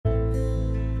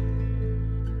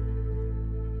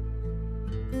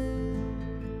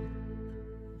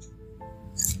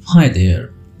Hi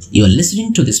there. You are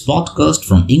listening to this podcast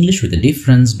from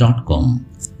EnglishWithADifference.com.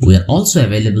 We are also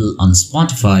available on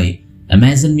Spotify,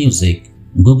 Amazon Music,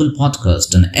 Google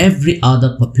Podcast and every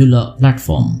other popular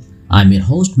platform. I'm your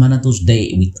host Manatush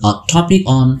Day with a topic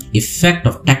on effect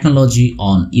of technology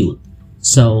on youth.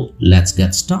 So let's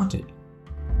get started.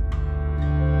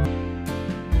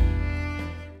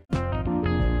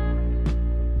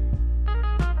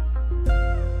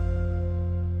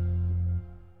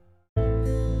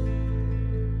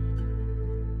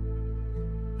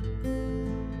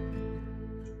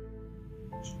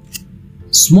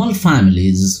 Small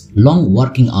families, long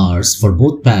working hours for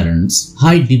both parents,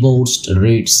 high divorce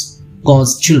rates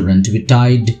cause children to be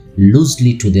tied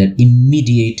loosely to their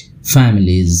immediate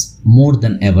families more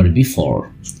than ever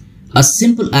before. A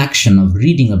simple action of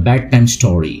reading a bedtime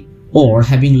story or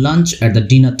having lunch at the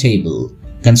dinner table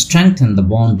can strengthen the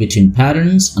bond between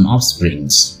parents and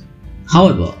offsprings.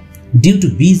 However, due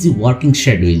to busy working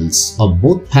schedules of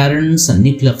both parents and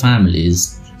nuclear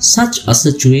families, such a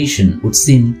situation would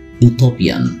seem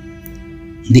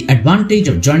utopian. The advantage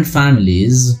of joint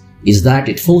families is that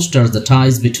it fosters the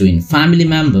ties between family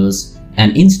members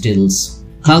and instills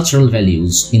cultural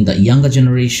values in the younger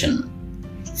generation.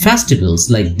 Festivals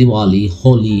like Diwali,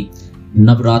 Holi,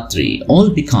 Navratri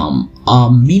all become a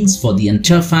means for the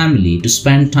entire family to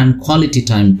spend quality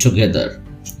time together.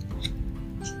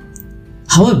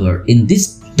 However, in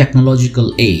this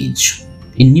technological age,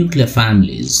 in nuclear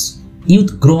families,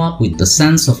 youth grow up with the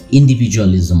sense of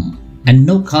individualism and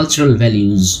no cultural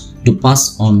values to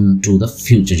pass on to the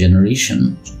future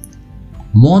generation.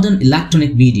 Modern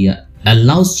electronic media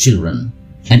allows children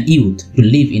and youth to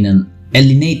live in an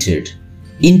alienated,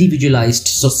 individualized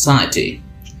society,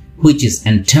 which is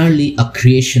entirely a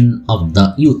creation of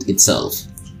the youth itself.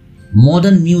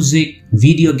 Modern music,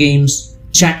 video games,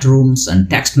 chat rooms and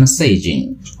text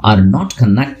messaging are not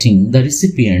connecting the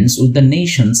recipients with the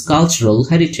nation's cultural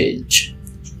heritage.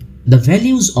 The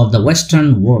values of the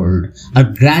Western world are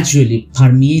gradually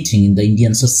permeating in the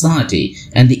Indian society,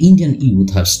 and the Indian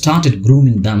youth have started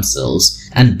grooming themselves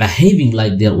and behaving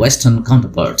like their Western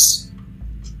counterparts.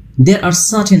 There are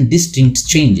certain distinct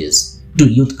changes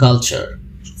to youth culture.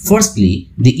 Firstly,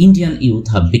 the Indian youth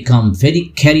have become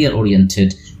very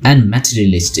career-oriented and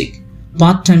materialistic.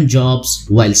 Part-time jobs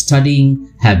while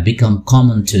studying have become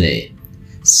common today.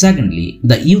 Secondly,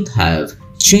 the youth have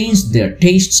changed their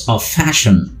tastes of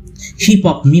fashion.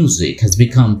 Hip-hop music has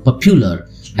become popular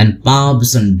and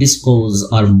pubs and discos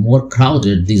are more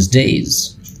crowded these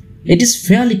days. It is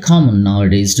fairly common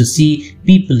nowadays to see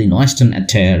people in Western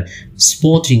attire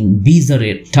sporting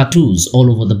bizarre tattoos all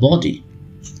over the body.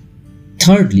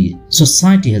 Thirdly,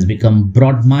 society has become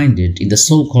broad-minded in the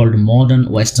so-called modern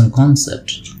Western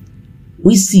concept.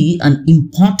 We see an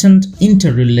important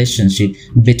interrelationship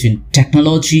between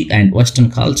technology and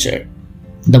Western culture.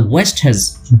 The West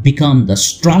has become the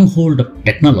stronghold of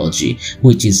technology,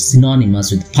 which is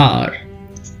synonymous with power.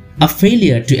 A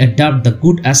failure to adopt the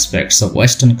good aspects of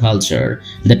Western culture,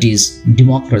 that is,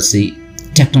 democracy,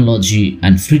 technology,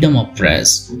 and freedom of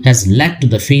press, has led to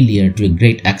the failure to a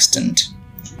great extent.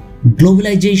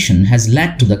 Globalization has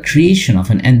led to the creation of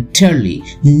an entirely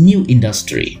new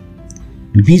industry.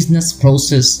 Business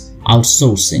process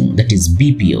outsourcing, that is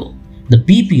BPO. The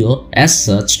BPO as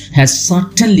such has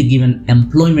certainly given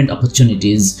employment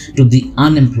opportunities to the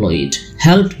unemployed,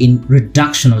 helped in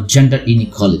reduction of gender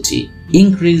inequality,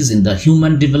 increase in the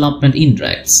human development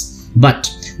index.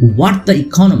 But what the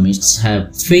economists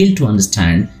have failed to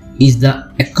understand is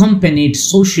the accompanied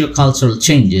socio-cultural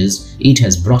changes it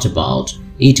has brought about.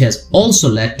 It has also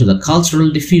led to the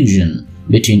cultural diffusion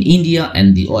between India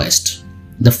and the West.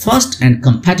 The fast and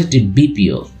competitive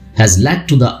BPO has led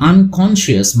to the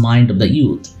unconscious mind of the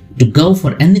youth to go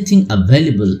for anything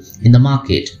available in the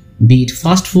market, be it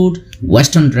fast food,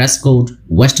 Western dress code,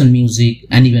 Western music,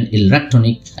 and even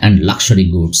electronic and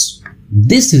luxury goods.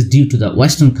 This is due to the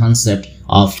Western concept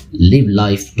of live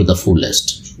life to the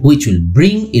fullest, which will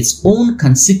bring its own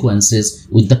consequences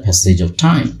with the passage of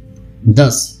time.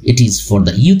 Thus, it is for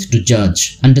the youth to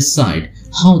judge and decide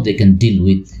how they can deal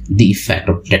with the effect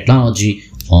of technology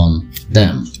on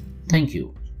them. Thank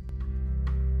you.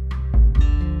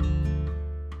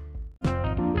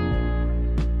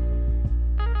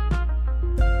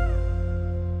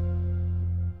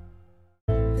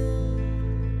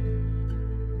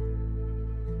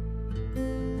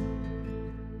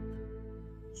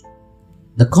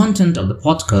 The content of the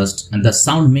podcast and the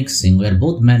sound mixing were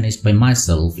both managed by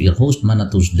myself, your host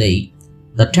Manatush Day.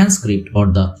 The transcript or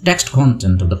the text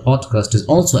content of the podcast is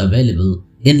also available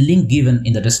in link given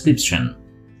in the description.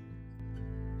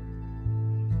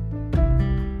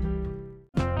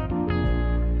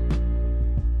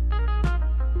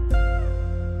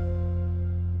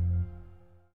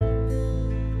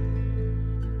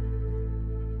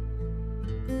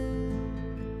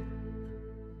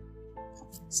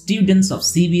 Students of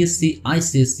CBSE,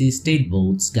 ICSE state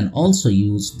boards can also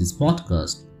use this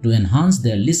podcast to enhance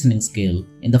their listening skill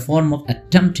in the form of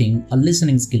attempting a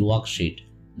listening skill worksheet,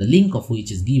 the link of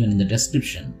which is given in the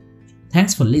description.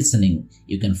 Thanks for listening.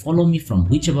 You can follow me from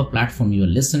whichever platform you are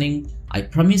listening. I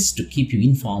promise to keep you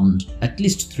informed at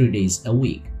least 3 days a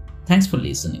week. Thanks for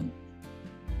listening.